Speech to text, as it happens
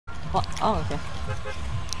Oh, okay.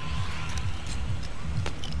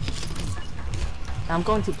 I'm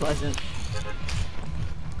going to Pleasant.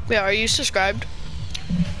 Yeah, are you subscribed?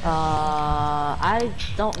 I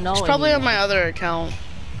don't It's know probably on my anymore. other account.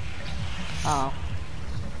 Oh,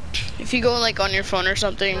 If you go like on your phone or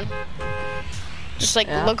something, just like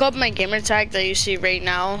yeah? look up my gamer tag that you see right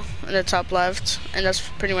now in the top left, and that's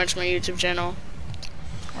pretty much my YouTube channel.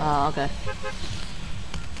 Okay.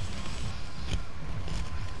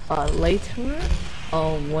 Later,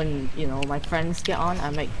 when, you know, my friends get on, I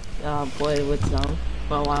might, play with them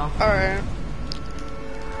for a while. Alright.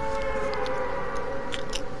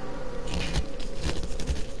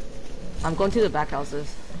 I'm going to the back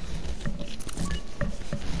houses.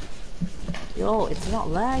 Yo, it's not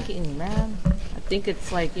lagging, man. I think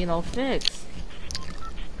it's like, you know, fixed.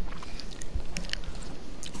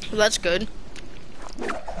 Well, that's good.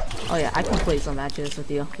 Oh yeah, I can play some matches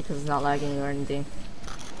with you because it's not lagging or anything.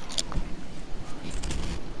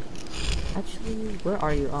 Actually, where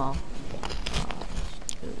are you? Oh.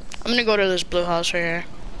 I'm gonna go to this blue house right here.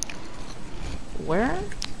 Where?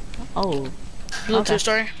 Oh. Blue Okay.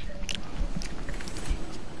 two-story.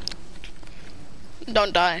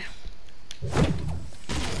 Don't die.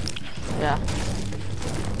 Yeah.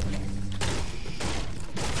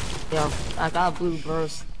 Yo, I got a blue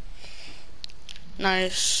burst.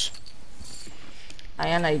 Nice.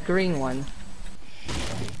 And a green one.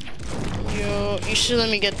 You should let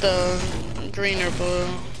me get the green or blue.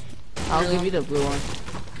 I'll give you the blue one.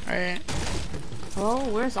 Alright. Oh,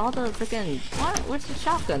 where's all the freaking... What? Where's the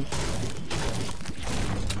shotgun?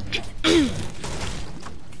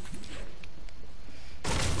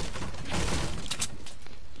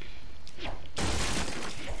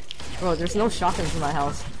 Bro, there's no shotguns in my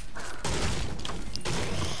house.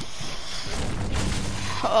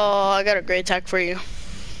 Oh, I got a great tech for you.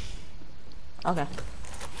 Okay.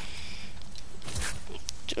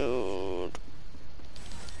 Dude.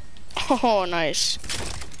 Oh, nice.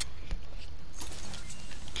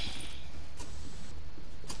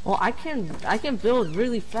 Well, I can build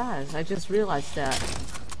really fast. I just realized that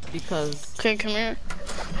because Okay, come here.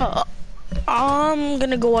 I'm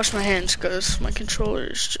gonna go wash my hands because my controller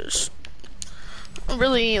is just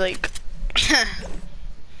really like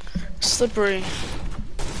slippery.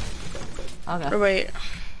 okay. Or wait.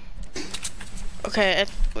 Okay,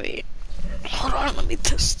 wait. Hold on, let me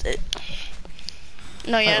test it.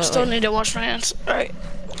 No, yeah, I still need to wash my hands. Alright.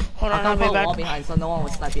 Hold on, I'll be put a back. wall behind so no one will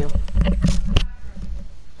snipe you.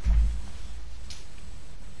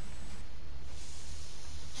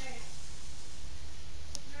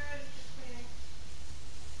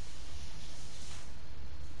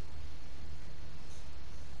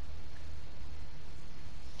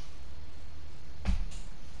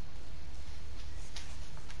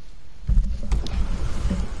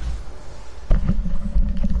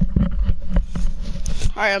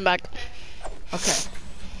 Alright, I'm back. Okay.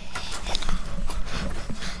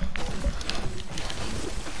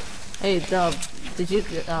 Hey, did you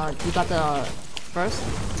got the burst?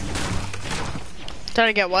 Did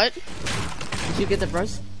I get what? Did you get the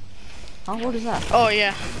burst? Huh? What is that? Oh,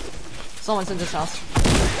 yeah. Someone's in this house.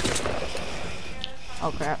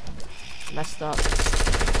 Oh crap. Messed up.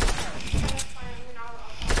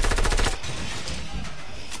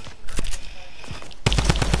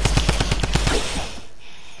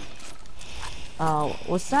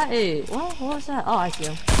 Was that a... What was that? Oh, I see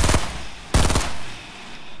him.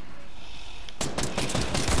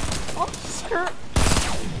 Oh, skirt.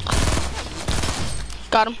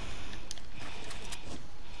 Got him.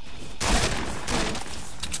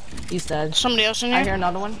 He's dead. Somebody else in here? I hear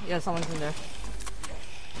another one. Yeah, someone's in there.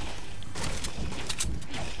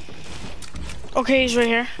 Okay, he's right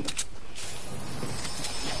here.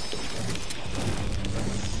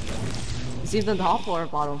 Is he in the top or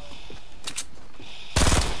bottom?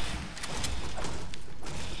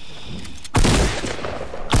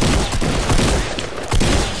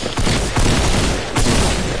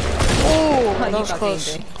 Oh, that He was got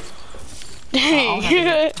close. gangbanged.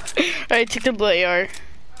 Dang. Alright, take the blue AR.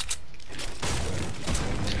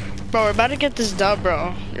 Bro, we're about to get this dub,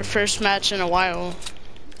 bro. Your first match in a while.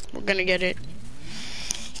 We're gonna get it.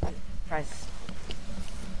 Price.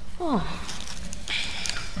 Oh.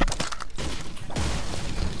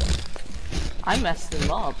 I messed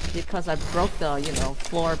him up because I broke the, you know,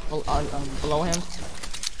 floor below him.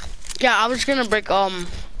 Yeah, I was gonna break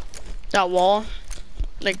that wall,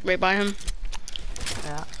 like right by him,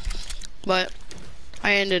 Yeah. but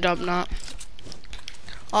I ended up not.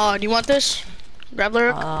 Do you want this? Grab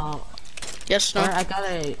lyric? Yes, no. I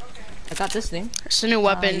got this thing. It's a new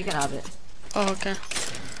weapon. You can have it. Oh, okay.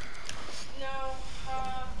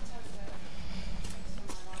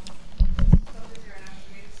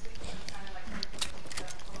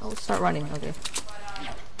 start running. Okay.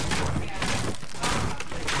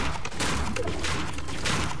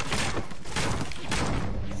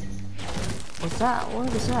 What's that?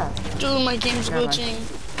 What is that? Dude, my game's glitching.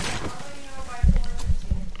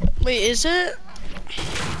 Wait, is it?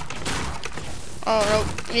 Oh,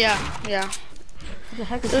 no. Yeah. What the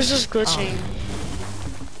heck is It was this? just glitching.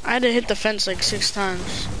 I had to hit the fence like 6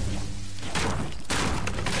 times.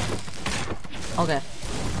 Okay.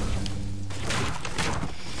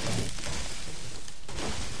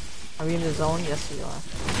 Are we in the zone? Yes, we are.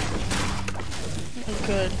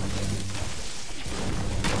 Good.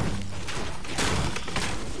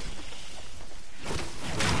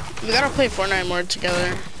 We gotta play Fortnite more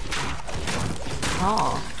together.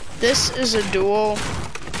 Oh. This is a duel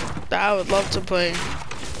that I would love to play.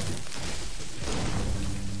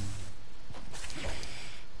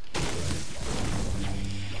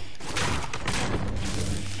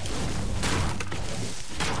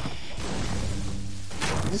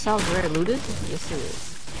 This house very looted? Yes, it is.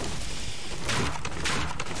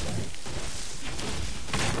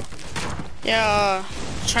 Yeah,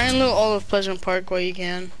 try and loot all of Pleasant Park while you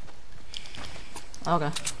can.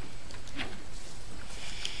 Okay.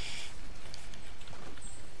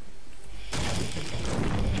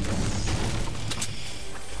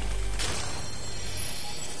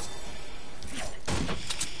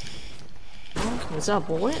 Oh, is that a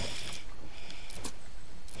bullet?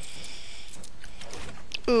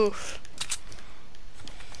 Oof.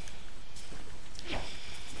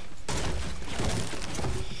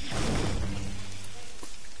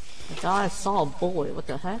 I thought I saw a bullet. What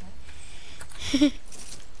the heck?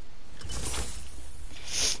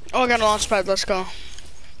 Oh, I got a launch pad. Let's go.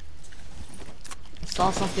 I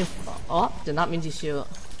saw something. Oh, did not mean to shoot.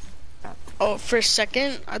 Oh, for a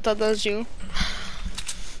second, I thought that was you.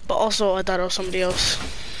 But also, I thought it was somebody else.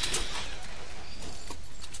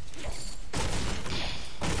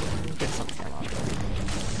 Get some ammo.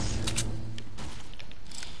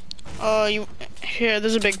 Oh, you. Here,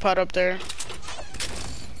 there's a big pot up there.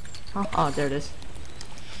 Oh, there it is.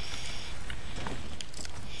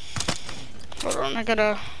 Hold on, I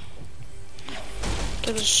gotta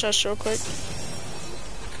get this chest real quick.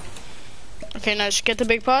 Okay, nice. Get the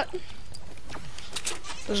big pot.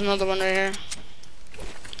 There's another one right here.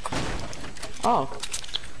 Oh.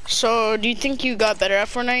 So, do you think you got better at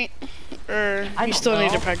Fortnite? Or you still need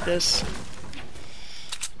to know. practice?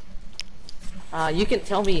 You can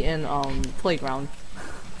tell me in playground.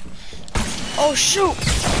 Oh, shoot!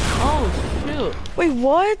 Oh shoot! Wait,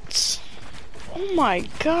 what? Oh my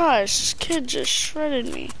gosh, this kid just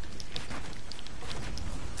shredded me.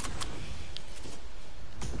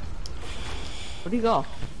 Where'd you go?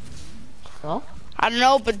 Hello? I don't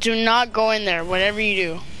know, but do not go in there, whatever you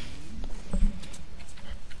do.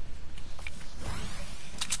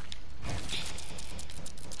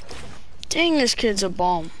 Dang, this kid's a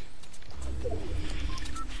bomb.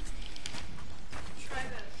 Try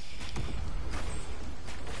this.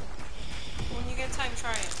 When you get time,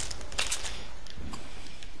 try it.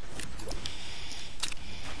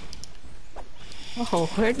 Oh,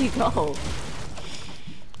 where'd you go?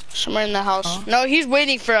 Somewhere in the house. Huh? No, he's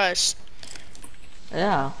waiting for us.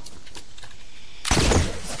 Yeah.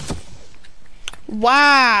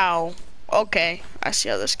 Wow. Okay, I see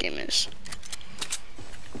how this game is.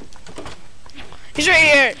 He's right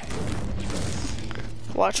here.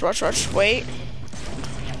 Watch, watch, watch. Wait.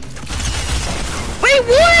 Wait,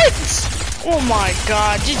 what? Oh my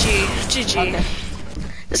god. GG. GG. Okay.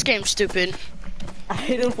 This game's stupid. I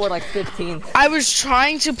hit him for like 15. I was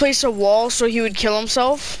trying to place a wall so he would kill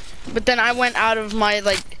himself, but then I went out of my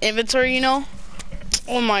like inventory, you know?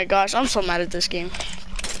 Oh my gosh, I'm so mad at this game.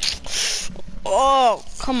 Oh,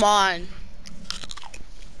 come on.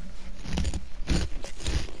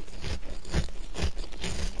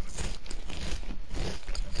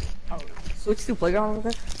 Switch to playground over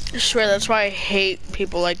there? I swear, that's why I hate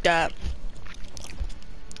people like that.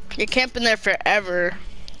 You're camping there forever.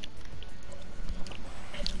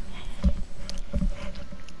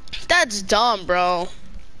 That's dumb, bro.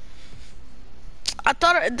 I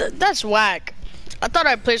thought that's whack. I thought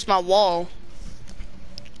I placed my wall.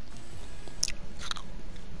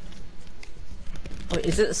 Wait,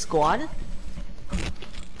 is it a squad?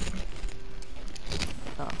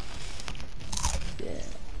 Oh. Yeah.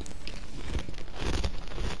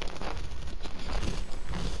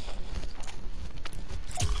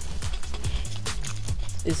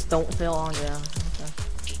 It's don't fail on, yeah. Okay.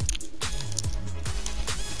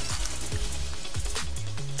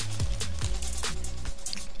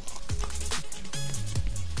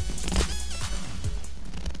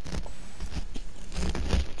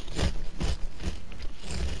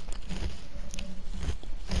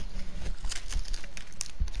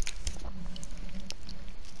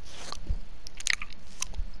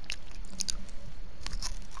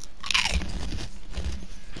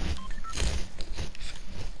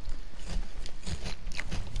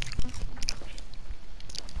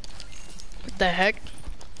 the heck?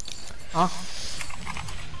 Huh?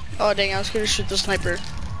 Oh dang, I was gonna shoot the sniper.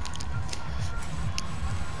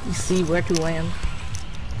 You see where to land.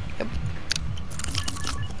 Yep.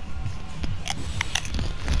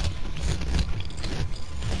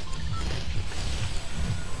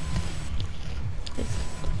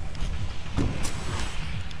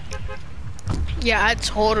 Yeah, I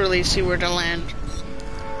totally see where to land.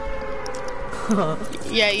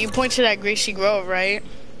 Yeah, you pointed at Gracie Grove, right?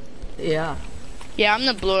 Yeah. Yeah, I'm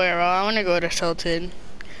the blue arrow. I want to go to Tilted.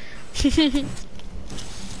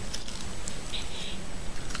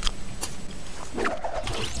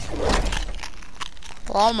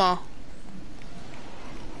 Llama.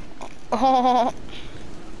 Oh.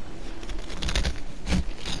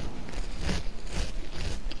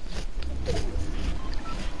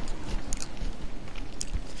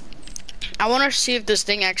 I want to see if this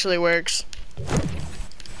thing actually works.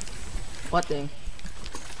 What thing?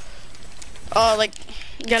 Oh, like,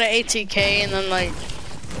 get an ATK and then like,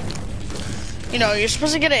 you know, you're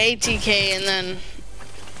supposed to get an ATK and then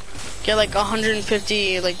get like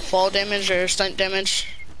 150 like fall damage or stunt damage.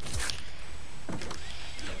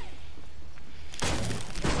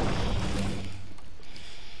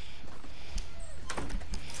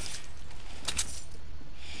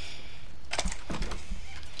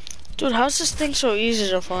 Dude, how's this thing so easy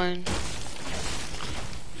to find?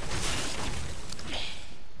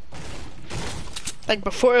 Like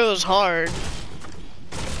before it was hard.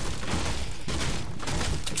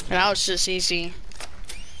 And now it's just easy.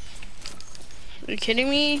 Are you kidding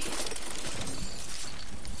me?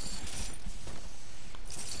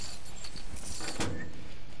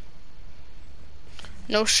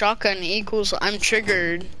 No shotgun equals I'm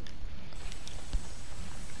triggered.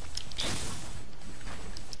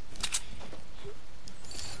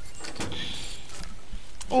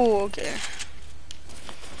 Oh, okay.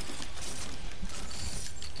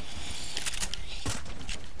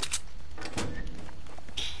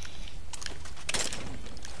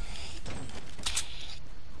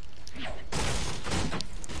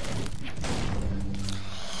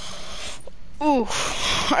 Ooh.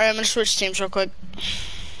 Alright, I'm gonna switch teams real quick.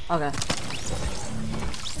 Okay.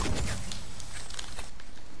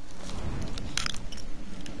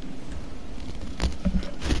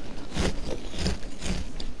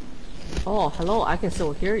 Oh, hello, I can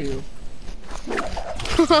still hear you.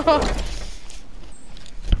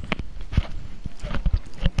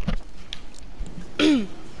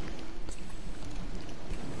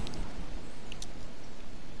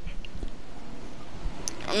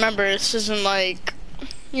 Remember, this isn't like,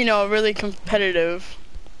 you know, really competitive.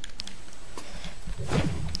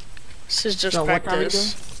 This is just So what are we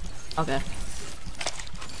practice. doing? Okay.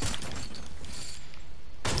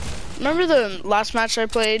 Remember the last match I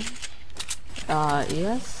played?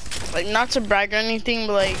 Yes? Like, not to brag or anything,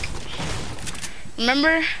 but like,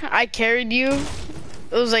 remember I carried you?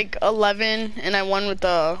 It was like 11 and I won with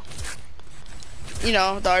the, you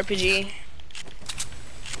know, the RPG.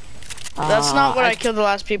 That's not what I killed the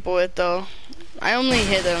last people with though. I only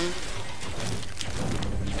hit them.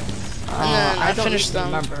 And then I don't finished them.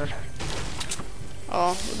 remember.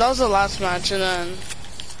 Oh, that was the last match, and then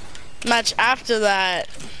match after that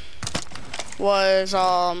was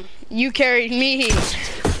you carried me.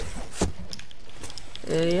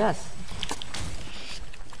 Yes.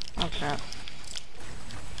 Oh crap.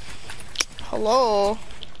 Hello.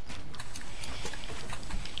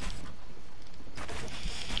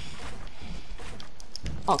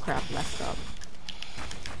 Oh crap, messed up.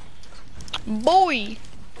 Boy.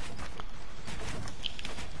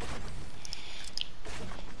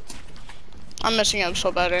 I'm messing up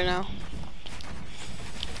so bad right now.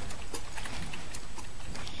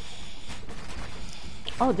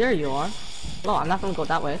 Oh, there you are. No, I'm not gonna go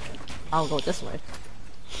that way. I'll go this way.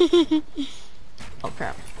 Oh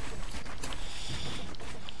crap.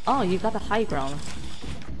 Oh, you got the high ground.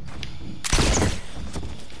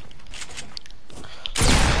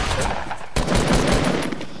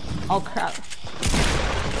 Oh crap.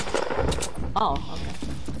 Oh, okay.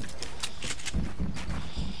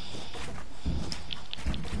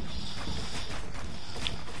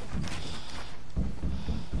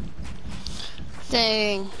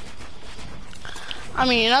 Dang. I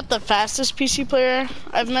mean, you're not the fastest PC player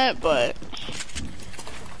I've met, but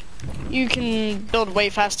you can build way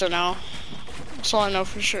faster now. That's all I know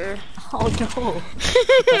for sure. Oh no.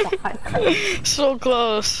 So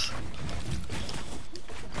close.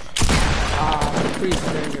 Freeze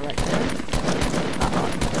there, you're right there.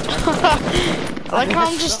 I like how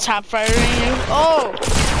I'm just tap firing you. Oh!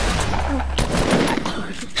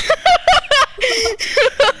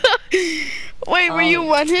 Wait, were you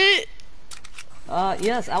one hit?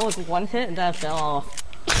 Yes, I was one hit and then I fell off.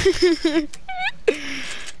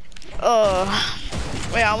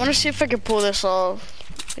 Wait, I want to see if I can pull this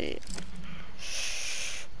off. Wait.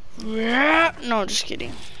 No, just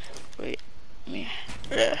kidding. Wait. Me.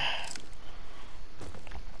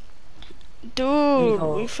 Dude,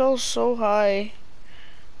 we fell so high.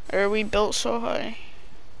 Or we built so high.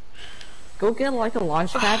 Go get like a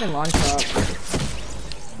launch pad and launch up.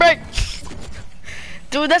 Break!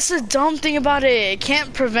 Dude, that's the dumb thing about it. It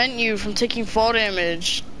can't prevent you from taking fall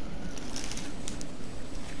damage.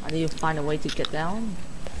 I need to find a way to get down.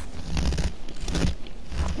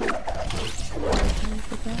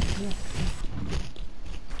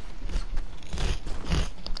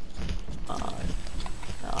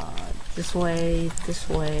 This way, this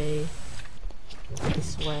way,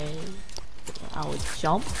 this way. I would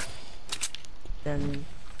jump. Then.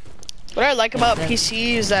 What I like about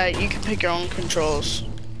PC is that you can pick your own controls.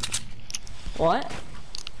 What?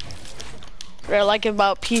 What I like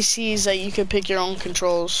about PC is that you can pick your own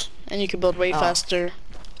controls and you can build way faster.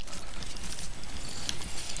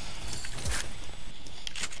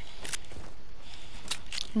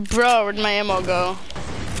 Bro, where'd my ammo go?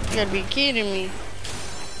 You gotta be kidding me.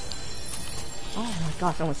 Oh my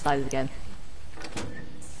gosh, I almost died again.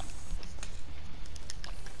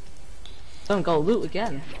 Don't go loot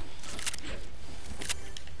again.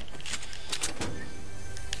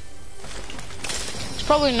 There's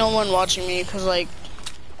probably no one watching me because, like,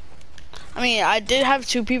 I mean, I did have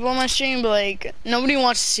 2 people on my stream, but, like, nobody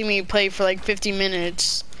wants to see me play for, like, 50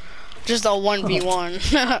 minutes. Just a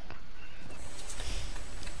 1v1.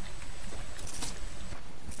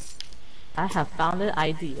 I have found an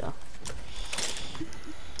idea.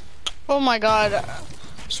 Oh my god.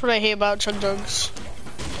 That's what I hate about Chug Jugs.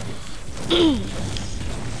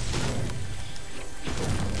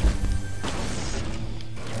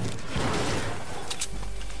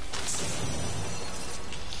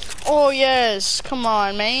 Oh yes, come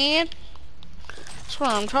on, man. That's what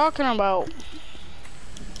I'm talking about.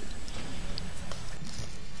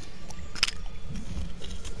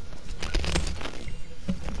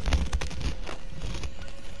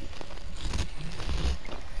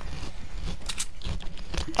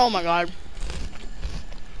 Oh my god.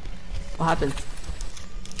 What happened?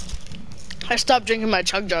 I stopped drinking my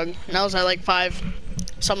Chug Jug, and I was at like 5,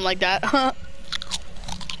 something like that.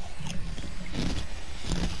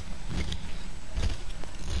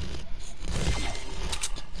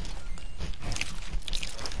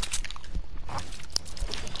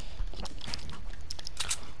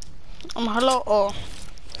 Hello. Oh,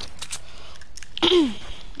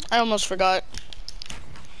 I almost forgot.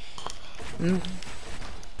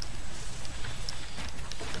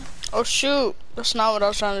 Oh shoot, that's not what I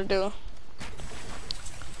was trying to do.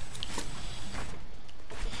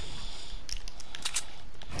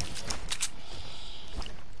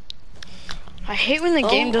 I hate when the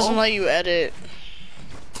game doesn't let you edit.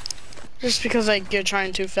 Just because like you're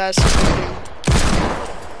trying too fast.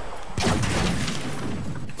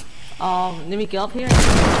 Let me get up here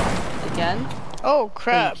again. Oh So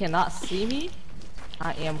crap. you cannot see me.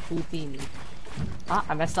 I am Houdini. Ah,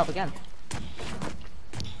 I messed up again.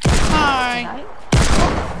 Hi. Right?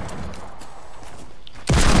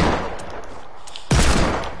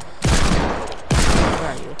 Where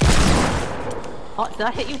are you? Oh, did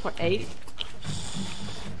I hit you for 8?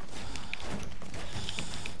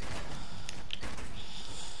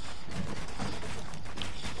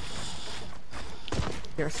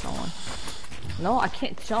 There's someone. No, I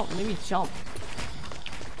can't jump. Let me jump.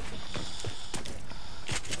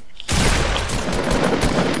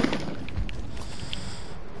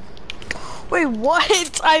 Wait,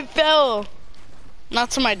 what? I fell. Not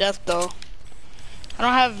to my death though. I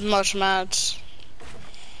don't have much mats.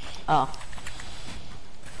 Oh.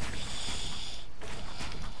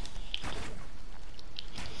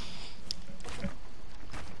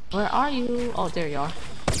 Where are you? Oh, there you are.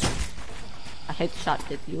 I headshot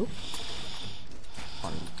hit you.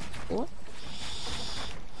 On 4.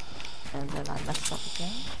 And then I messed up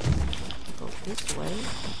again. Go this way.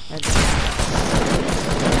 And then...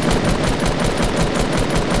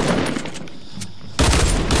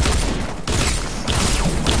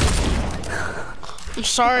 I'm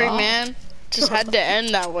sorry, man. Just had to end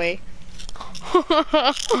that way.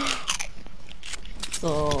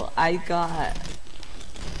 So I got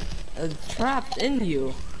trapped in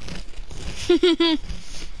you.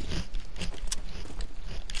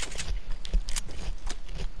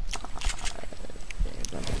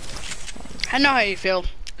 I know how you feel.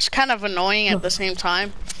 It's kind of annoying at the same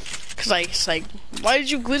time. Cause like, it's like, why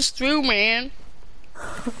did you glitch through, man?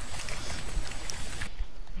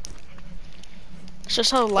 It's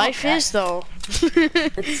just how life that. is, though.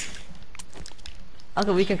 It's...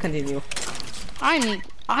 Okay, we can continue.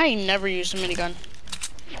 I never used a minigun.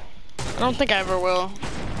 I don't think I ever will.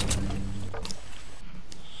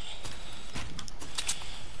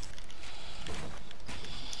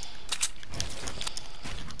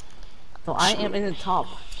 So I am in the top.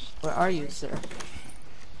 Where are you, sir?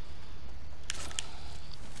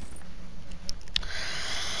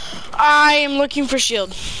 I am looking for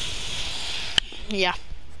shield. Yeah.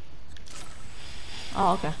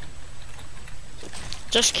 Oh, okay.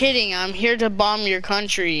 Just kidding. I'm here to bomb your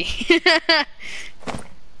country.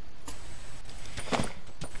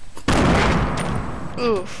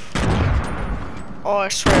 Oof. Oh, I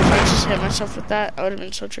swear, if I just hit myself with that, I would have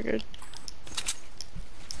been so triggered.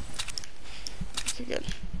 Okay, good.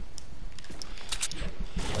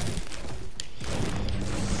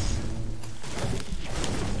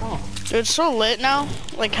 Oh. Dude, it's so lit now.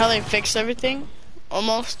 Like how they fixed everything.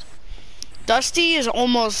 Almost. Dusty is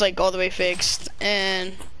almost like all the way fixed.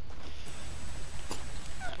 And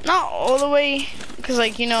not all the way. Because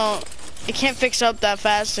like, you know, it can't fix up that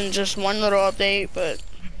fast in just one little update. But,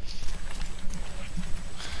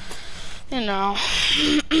 you know.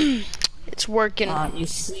 It's working. You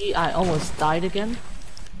see, I almost died again.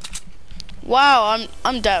 Wow,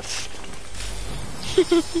 I'm deaf.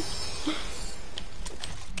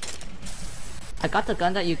 I got the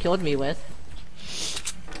gun that you killed me with.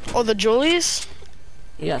 Oh, the Julius?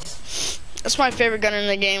 Yes. That's my favorite gun in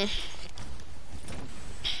the game.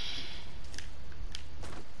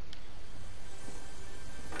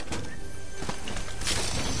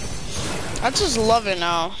 I just love it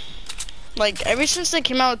now. Like, ever since they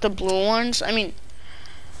came out with the blue ones, I mean,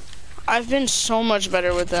 I've been so much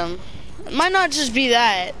better with them. It might not just be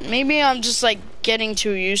that. Maybe I'm just, like, getting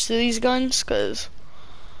too used to these guns, because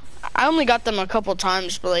I only got them a couple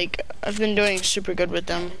times, but, like, I've been doing super good with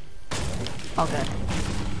them. Okay.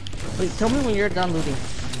 Wait, tell me when you're done looting.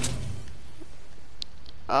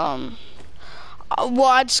 Well,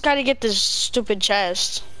 I just gotta get this stupid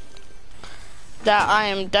chest that I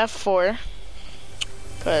am deaf for,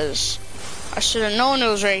 because I should have known it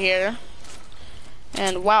was right here.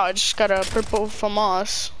 And wow, I just got a purple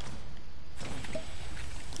FAMAS.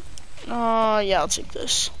 Yeah, I'll take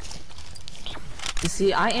this. You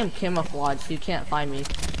see, I am camouflaged, so you can't find me.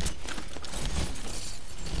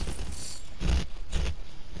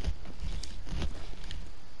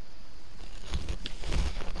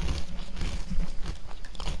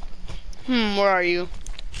 Where are you?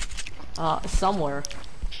 Somewhere.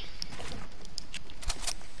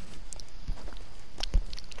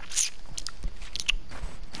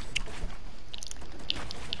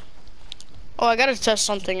 Oh, I gotta test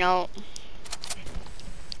something out.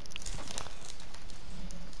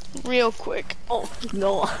 Real quick. Oh,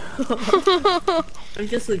 no. I'm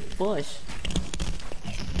just like bush.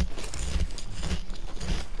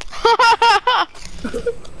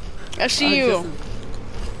 I see you.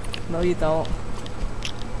 No, you don't.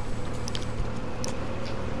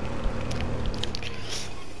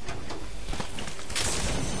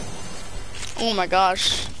 Oh my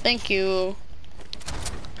gosh. Thank you.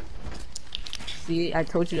 See, I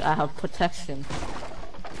told you I have protection.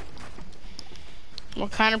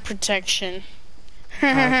 What kind of protection?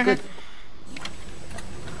 Good.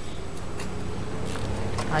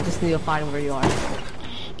 I just need to find where you are.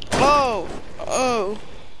 Oh, oh.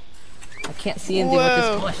 I can't see anything with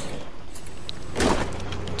this bush.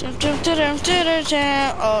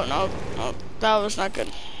 Oh no, no, that was not good.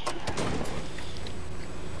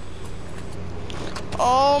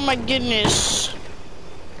 Oh my goodness.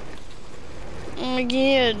 Oh my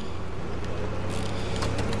god.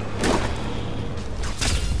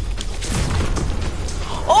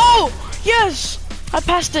 Oh, yes! I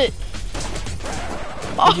passed it.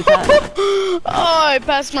 Did you pass? Oh, I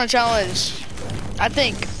passed my challenge. I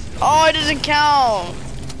think. Oh, it doesn't count.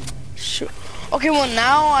 Shoot. Okay, well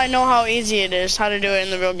now I know how easy it is, how to do it in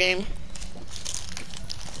the real game.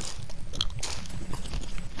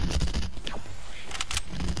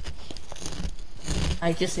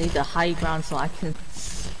 I just need the high ground so I can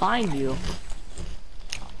find you.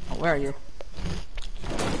 Oh, where are you?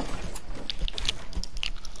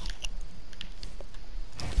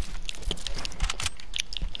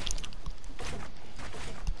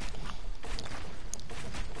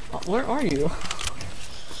 Oh, where are you?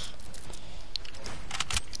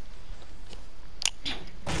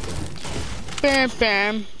 Bam,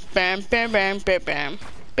 bam, bam, bam, bam, bam, bam,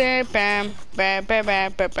 bam, bam, bam, bam,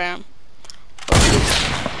 bam, bam, bam.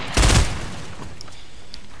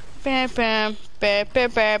 Bam, bam, bam,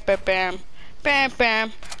 bam, bam, bam, bam, bam,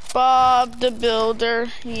 bam. Bob the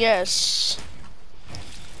Builder, yes.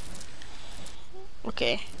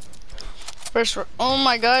 Okay. First, oh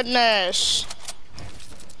my goodness.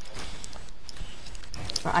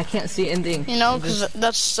 I can't see anything. You know, I'm cause just-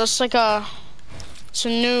 that's like it's a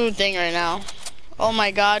new thing right now. Oh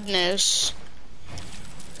my goodness.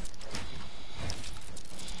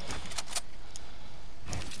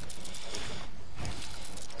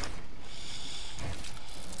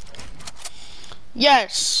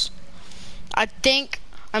 Yes. I think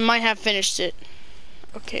I might have finished it.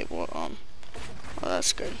 Okay, well, well,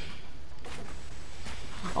 that's good.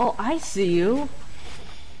 Oh, I see you.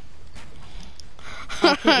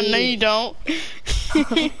 No, you don't.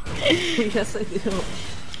 Yes, I do.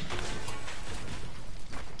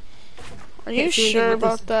 Are you Can't see anything sure with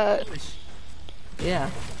this about that? bush. Yeah.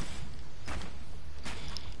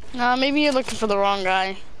 Nah, maybe you're looking for the wrong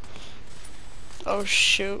guy. Oh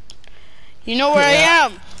shoot. You know where Yeah.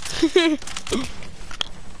 I am!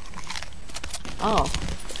 Oh.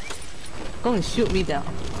 Go and shoot me down.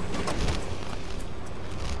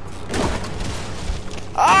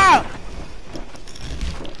 Ah!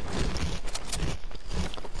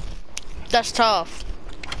 That's tough.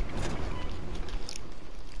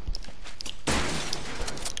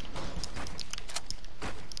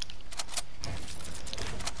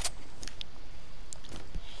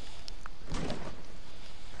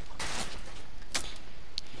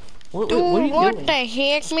 What Dude, are you what doing? the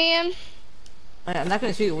heck, man? I'm not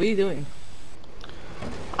gonna shoot you. What are you doing?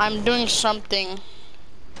 I'm doing something.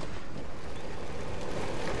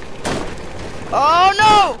 Oh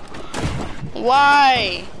no!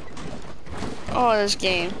 Why? Oh, this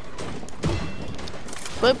game.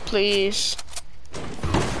 Flip, please.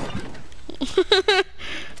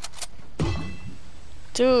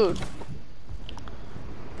 Dude.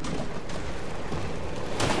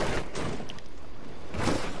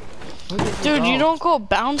 Where did Dude, you go? don't go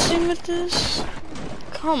bouncing with this?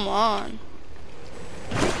 Come on.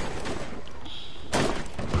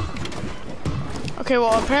 Okay,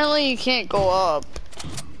 well, apparently you can't go up.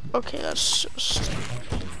 Okay, that's just...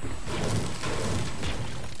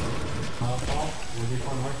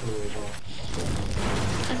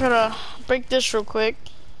 I gotta break this real quick.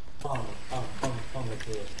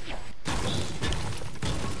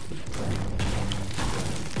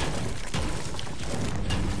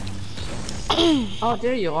 Oh,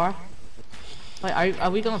 there you are. Wait,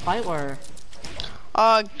 are we gonna fight or?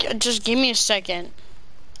 Just give me a second.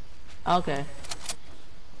 Okay.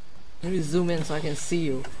 Let me zoom in so I can see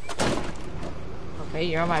you. Okay,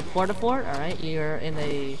 you're on my porta-fort. Alright, you're in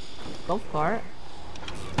a golf cart.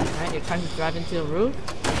 Alright, you're trying to drive into a roof.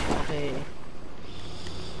 Okay.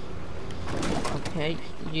 Okay,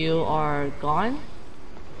 you are gone.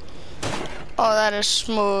 Oh, that is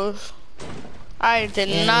smooth. I did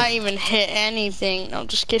And- not even hit anything. No, I'm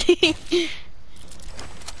just kidding.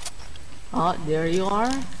 Oh, there you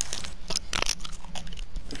are.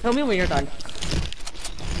 Tell me when you're done.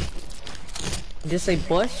 Just say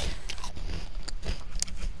bush.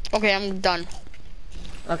 Okay, I'm done.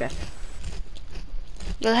 Okay.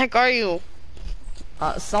 Where the heck are you?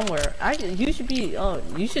 Somewhere. You should be. Oh,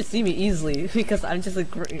 you should see me easily because I'm just a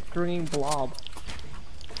green blob.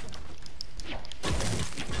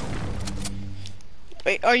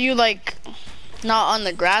 Wait, are you like not on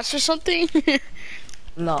the grass or something?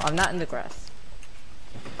 No, I'm not in the grass.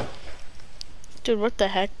 Dude, what the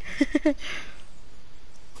heck?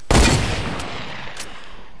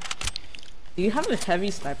 Do you have a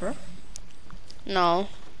heavy sniper? No.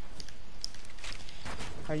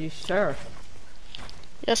 Are you sure?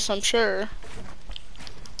 Yes, I'm sure.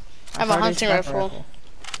 I have a heard hunting sniper rifle.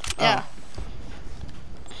 Yeah.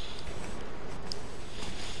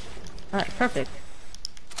 Alright, perfect.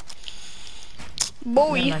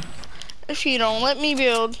 Boy, Never mind. if you don't let me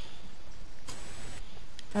build,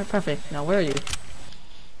 Alright, perfect. Now where are you?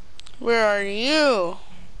 where are you?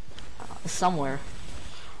 Somewhere.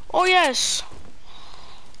 Oh, yes.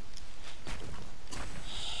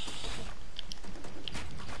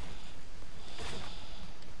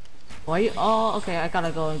 Why you? Oh, okay. I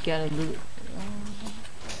gotta go and get a loot.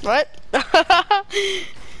 What?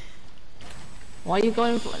 Why are you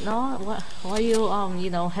going? No. What? Why are you you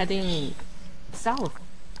know, heading south?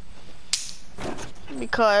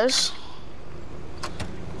 Because.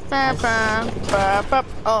 Oh.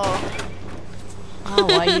 Oh,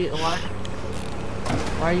 why you?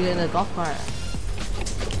 Why are you in the golf cart?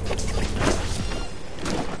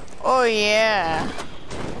 Oh, yeah.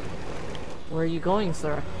 Where are you going,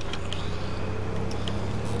 sir?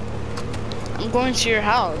 I'm going to your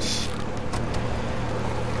house.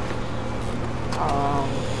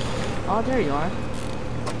 Oh, there you are.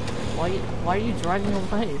 Why are you driving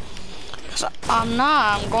away? 'Cause I'm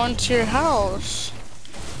not. I'm going to your house.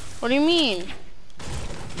 What do you mean?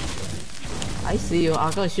 I see you.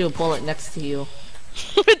 I'm gonna shoot a bullet next to you.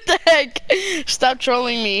 What the heck? Stop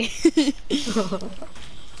trolling me.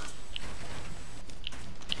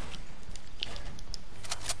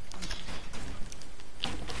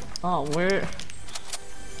 Oh, where?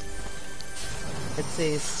 It's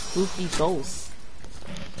a spooky ghost.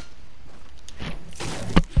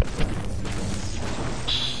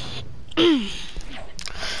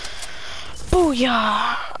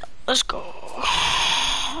 Booyah! Let's go.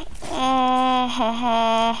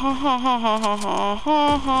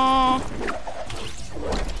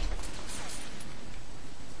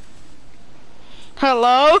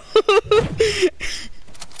 Hello?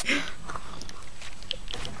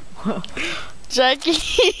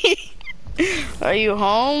 Jackie? Are you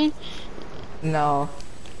home? No.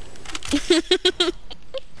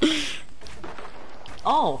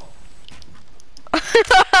 Oh.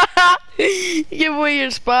 Give away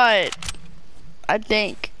your spot. I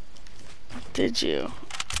think. Did you?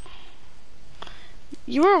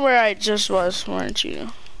 You were where I just was, weren't you?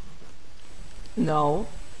 No.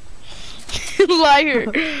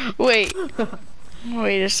 Liar. Wait.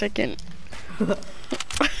 Wait a second.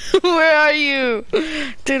 Where are you?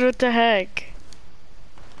 Dude, what the heck?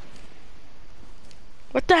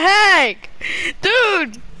 What the heck?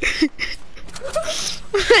 Dude!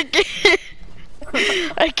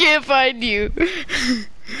 I can't find you.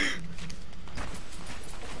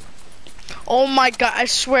 Oh my god, I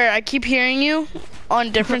swear, I keep hearing you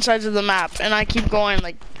on different sides of the map, and I keep going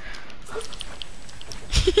like...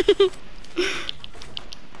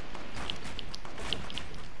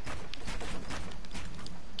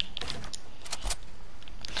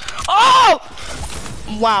 Oh!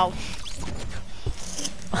 Wow.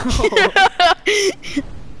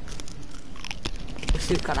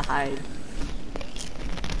 She's gotta hide.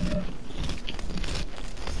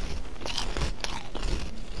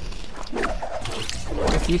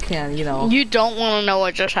 If you can, you know. You don't want to know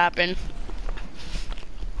what just happened.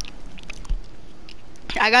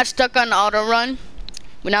 I got stuck on auto run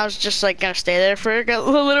when I was just like gonna stay there for a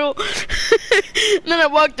little. And then I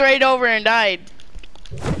walked right over and died.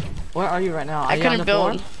 Where are you right now? Are I you on couldn't the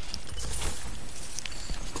build. floor?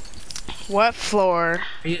 What floor?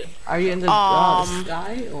 Are you in the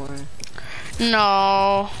sky or?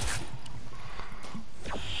 No.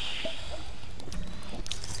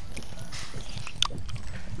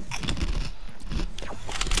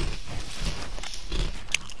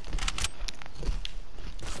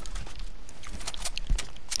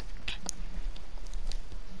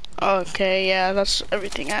 Okay, yeah, that's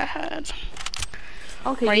everything I had.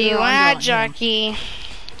 Okay. Where you're you on at, the- Jackie?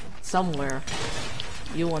 Somewhere.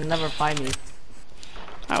 You will never find me.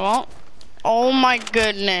 I won't. Oh my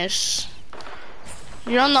goodness.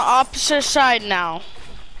 You're on the opposite side now.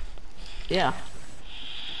 Yeah.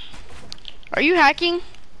 Are you hacking?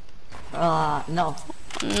 No.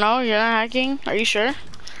 No, you're not hacking. Are you sure?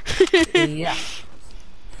 Yeah.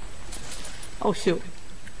 Oh shoot.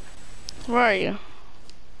 Where are you?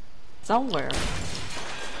 Somewhere.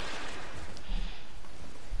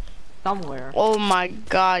 Somewhere. Oh my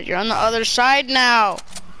god, you're on the other side now.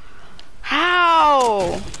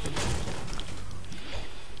 How?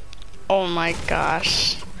 Oh my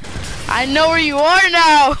gosh. I know where you are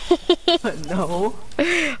now. No.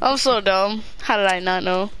 I'm so dumb. How did I not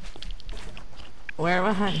know? Where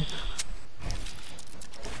am I?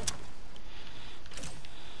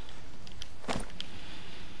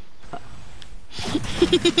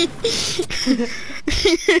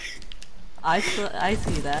 I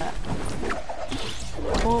see that.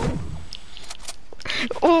 Oh.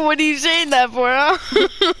 Oh, what are you saying that for, huh?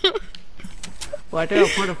 Well, I did a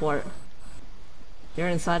porta fort. You're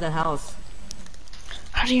inside the house.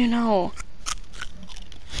 How do you know?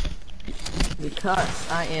 Because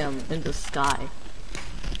I am in the sky.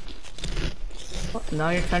 What? Now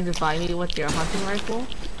you're trying to find me with your hunting rifle?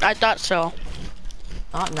 I thought so.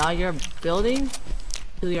 Oh, now you're building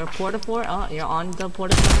to your porta fort? Oh, you're on the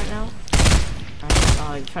porta fort right now?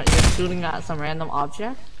 You're shooting at some random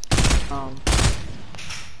object?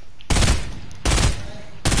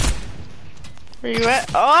 Where you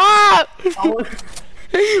at? Oh! Oh,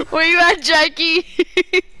 Where you at, Jackie?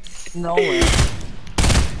 nowhere.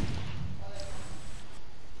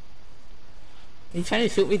 You trying to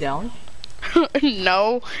shoot me down?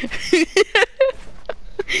 No.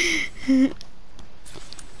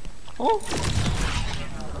 Oh.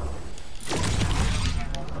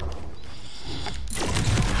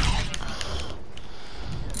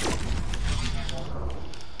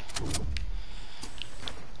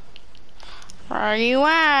 are you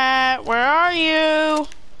at? Where are you?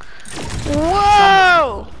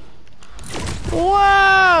 Whoa!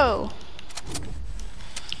 Whoa!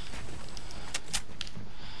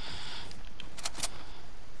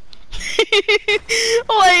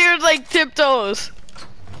 Oh, you're like tiptoes.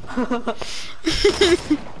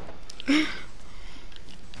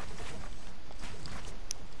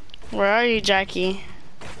 Where are you, Jackie?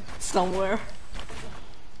 Somewhere.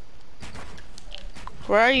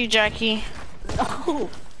 Where are you, Jackie? Oh.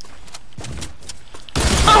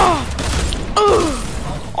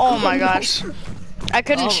 Oh my gosh. I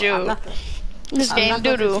couldn't shoot. This game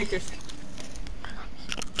doo-doo.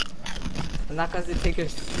 I'm not gonna take your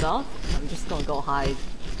stuff. I'm just gonna go hide.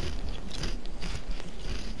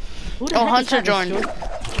 Who the Oh, heck is Hunter trying to joined. shoot?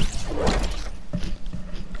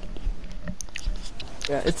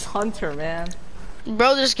 Yeah, it's Hunter, man.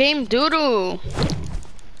 Bro, this game doo-doo.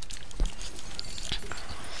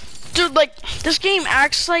 Dude, like, this game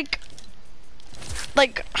acts like,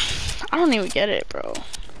 I don't even get it, bro.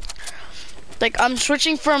 Like, I'm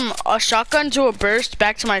switching from a shotgun to a burst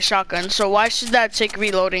back to my shotgun, so why should that take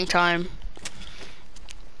reloading time?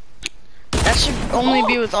 That should only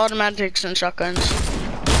be with automatics and shotguns.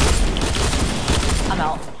 I'm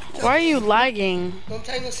out. Why are you lagging?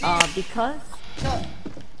 Because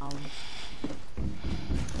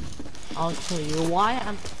I'll tell you why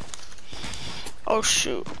I'm. Oh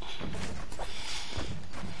shoot.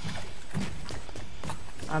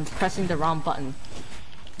 I'm pressing the wrong button.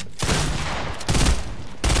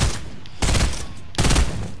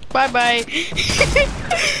 Bye bye.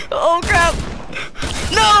 Oh crap.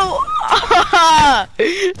 No.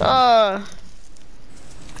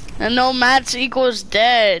 And no mats equals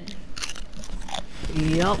dead.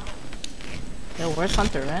 Yup. Yo, where's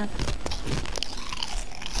Hunter, man?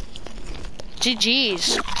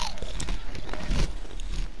 GG's.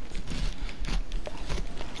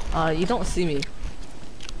 You don't see me.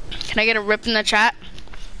 Can I get a rip in the chat?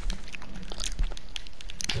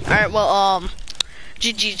 Alright, well,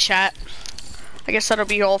 GG chat. I guess that'll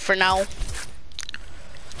be all for now.